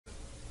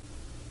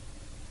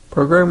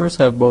Programmers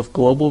have both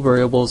global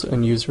variables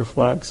and user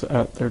flags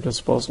at their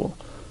disposal.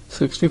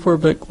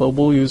 64-bit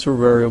global user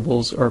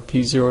variables are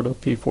P0 to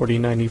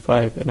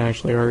P4095 and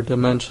actually are a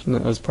dimension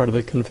as part of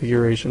the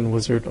configuration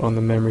wizard on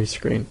the memory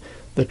screen.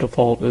 The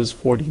default is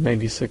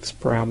 4096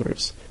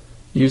 parameters.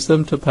 Use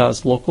them to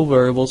pass local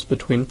variables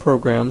between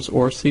programs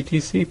or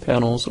CTC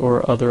panels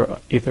or other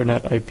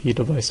Ethernet IP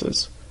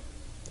devices.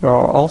 There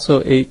are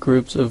also 8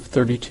 groups of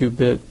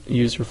 32-bit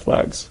user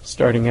flags,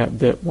 starting at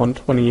bit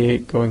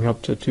 128 going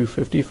up to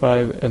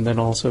 255 and then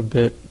also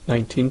bit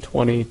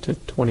 1920 to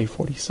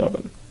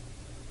 2047.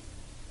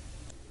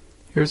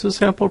 Here's a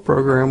sample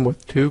program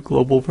with 2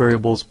 global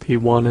variables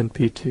P1 and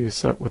P2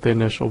 set with the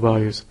initial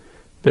values.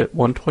 Bit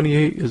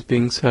 128 is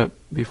being set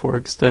before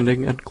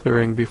extending and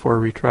clearing before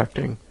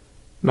retracting.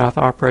 Math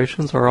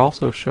operations are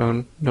also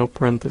shown, no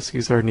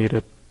parentheses are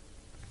needed.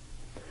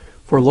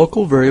 For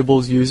local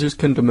variables, users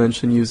can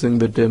dimension using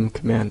the dim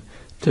command,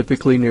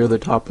 typically near the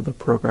top of the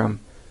program.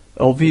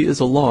 LV is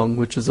a long,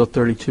 which is a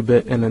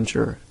 32-bit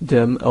integer.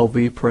 Dim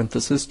LV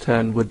parenthesis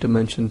 10 would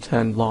dimension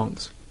 10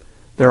 longs.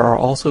 There are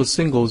also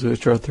singles,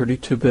 which are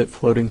 32-bit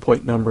floating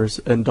point numbers,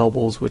 and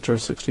doubles, which are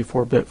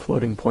 64-bit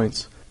floating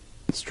points.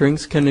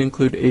 Strings can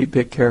include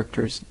 8-bit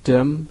characters.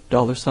 Dim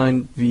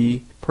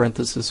 $V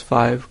parenthesis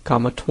 5,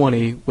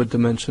 20 would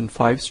dimension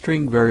 5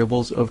 string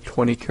variables of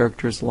 20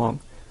 characters long.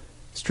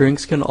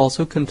 Strings can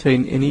also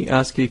contain any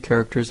ASCII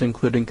characters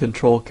including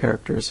control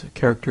characters,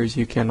 characters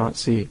you cannot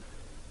see.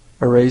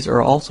 Arrays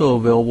are also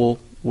available,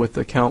 with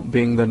the count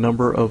being the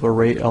number of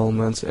array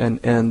elements and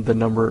n the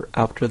number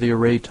after the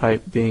array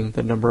type being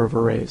the number of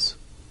arrays.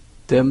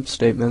 Dim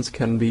statements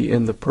can be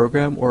in the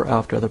program or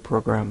after the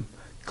program.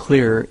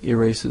 Clear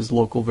erases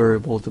local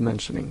variable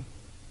dimensioning.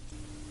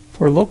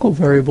 For local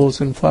variables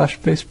in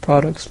Flash-based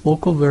products,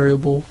 local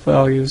variable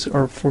values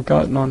are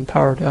forgotten on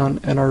power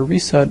down and are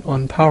reset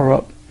on power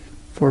up.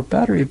 For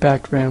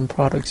battery-backed RAM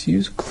products,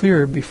 use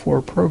clear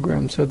before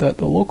program so that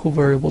the local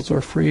variables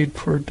are freed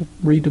for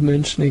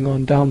redimensioning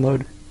on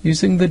download.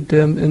 Using the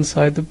dim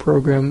inside the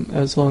program,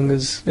 as long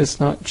as it's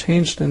not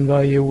changed in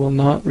value, will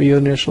not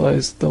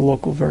reinitialize the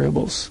local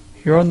variables.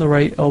 Here on the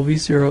right,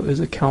 LV0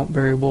 is a count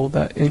variable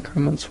that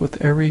increments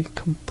with every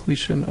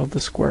completion of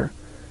the square.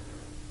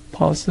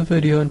 Pause the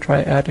video and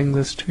try adding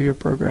this to your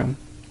program.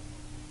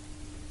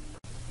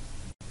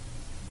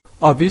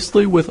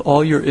 Obviously, with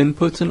all your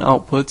inputs and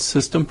outputs,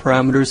 system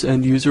parameters,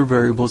 and user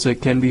variables, it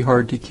can be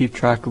hard to keep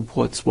track of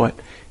what's what,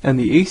 and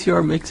the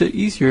ACR makes it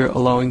easier,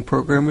 allowing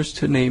programmers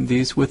to name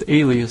these with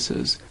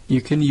aliases.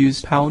 You can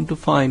use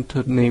 #define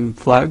to name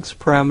flags,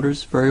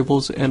 parameters,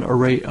 variables, and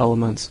array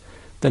elements.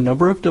 The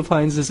number of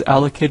defines is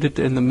allocated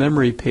in the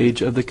memory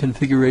page of the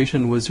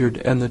configuration wizard,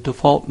 and the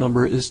default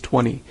number is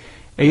 20.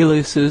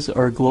 Aliases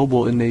are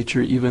global in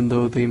nature, even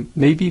though they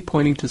may be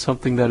pointing to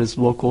something that is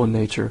local in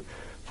nature.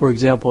 For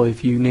example,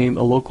 if you name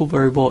a local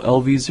variable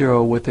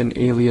LV0 with an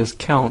alias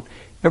count,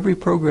 every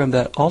program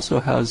that also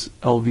has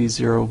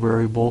LV0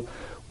 variable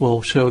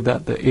will show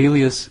that the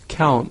alias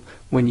count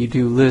when you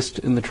do list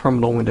in the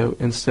terminal window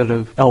instead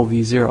of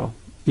LV0,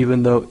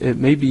 even though it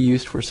may be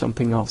used for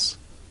something else.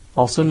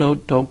 Also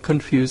note, don't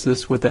confuse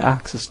this with the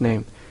access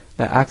name.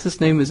 The access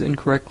name is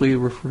incorrectly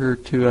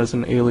referred to as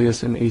an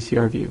alias in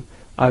ACR view.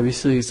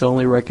 Obviously, it's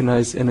only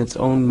recognized in its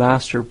own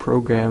master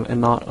program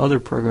and not other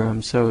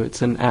programs, so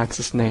it's an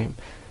access name,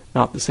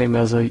 not the same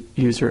as a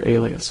user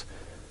alias.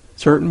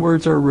 Certain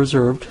words are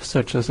reserved,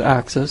 such as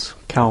access,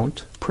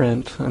 count,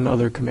 print, and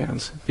other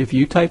commands. If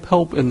you type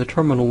help in the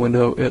terminal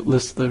window, it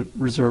lists the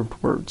reserved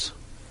words.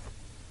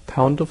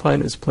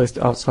 #define is placed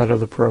outside of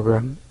the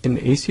program. In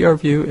ACR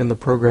view in the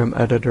program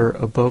editor,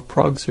 above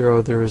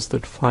prog0 there is the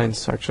define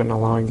section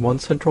allowing one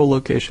central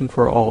location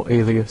for all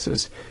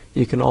aliases.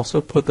 You can also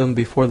put them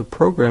before the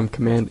program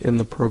command in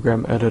the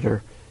program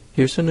editor.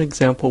 Here's an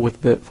example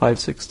with bit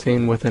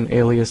 516 with an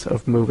alias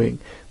of moving.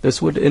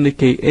 This would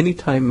indicate any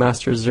time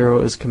master 0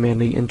 is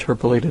commanding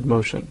interpolated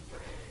motion.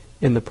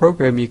 In the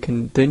program you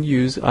can then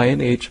use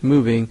inh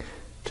moving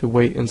to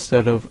wait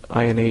instead of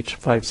inh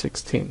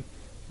 516.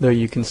 Though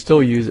you can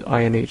still use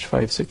inh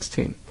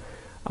 516.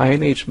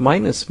 inh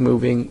minus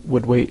moving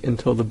would wait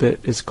until the bit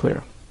is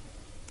clear.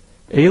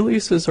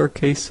 Aliases are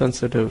case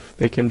sensitive.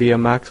 They can be a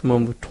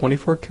maximum of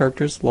 24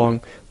 characters long,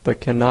 but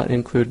cannot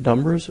include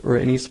numbers or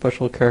any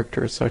special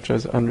characters such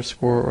as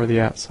underscore or the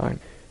 @ sign.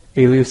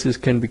 Aliases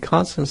can be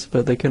constants,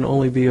 but they can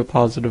only be a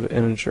positive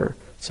integer,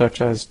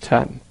 such as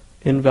 10.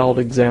 Invalid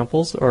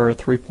examples are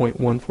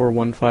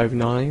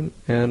 3.14159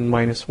 and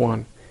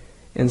 -1.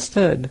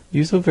 Instead,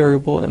 use a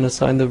variable and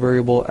assign the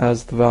variable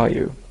as the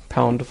value.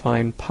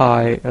 #define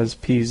pi as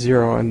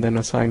p0 and then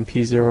assign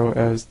p0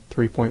 as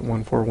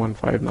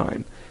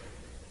 3.14159.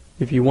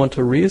 If you want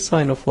to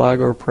reassign a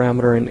flag or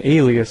parameter an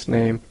alias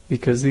name,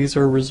 because these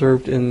are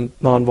reserved in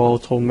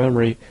non-volatile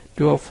memory,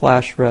 do a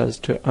flash res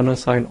to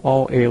unassign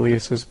all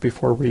aliases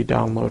before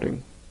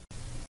re-downloading.